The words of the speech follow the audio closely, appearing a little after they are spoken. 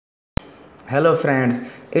Hello friends,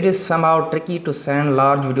 it is somehow tricky to send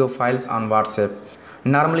large video files on WhatsApp.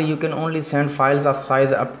 Normally you can only send files of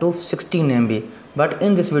size up to 16 MB, but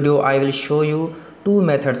in this video I will show you two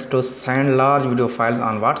methods to send large video files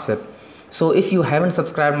on WhatsApp. So if you haven't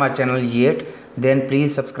subscribed my channel yet, then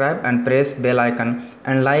please subscribe and press bell icon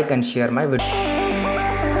and like and share my video.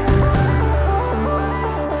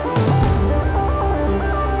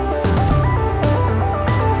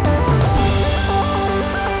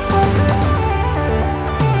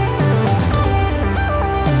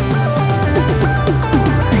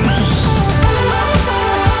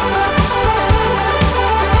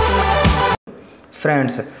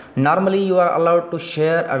 Friends, normally you are allowed to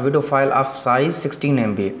share a video file of size 16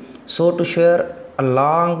 MB. So to share a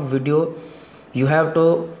long video, you have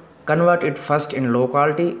to convert it first in low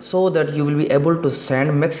quality so that you will be able to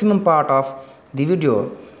send maximum part of the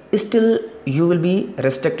video. Still, you will be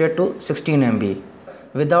restricted to 16 MB.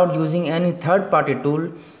 Without using any third-party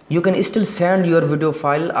tool, you can still send your video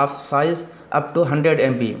file of size up to 100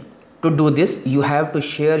 MB. To do this, you have to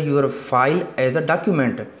share your file as a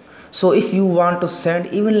document. So if you want to send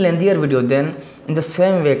even lengthier video, then in the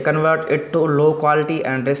same way convert it to low quality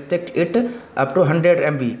and restrict it up to 100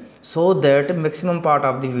 MB so that maximum part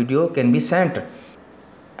of the video can be sent,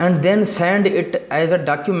 and then send it as a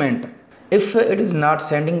document. If it is not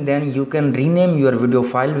sending, then you can rename your video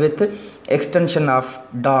file with extension of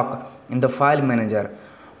doc in the file manager,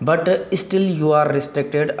 but still you are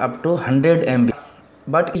restricted up to 100 MB.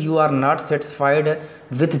 But you are not satisfied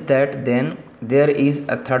with that, then there is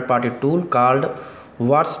a third-party tool called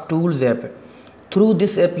What's Tools app. Through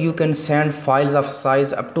this app you can send files of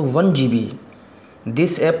size up to 1 GB.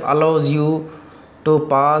 This app allows you to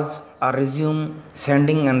pause or resume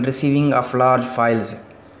sending and receiving of large files.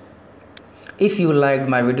 If you liked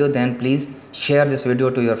my video, then please share this video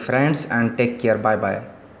to your friends and take care. Bye bye.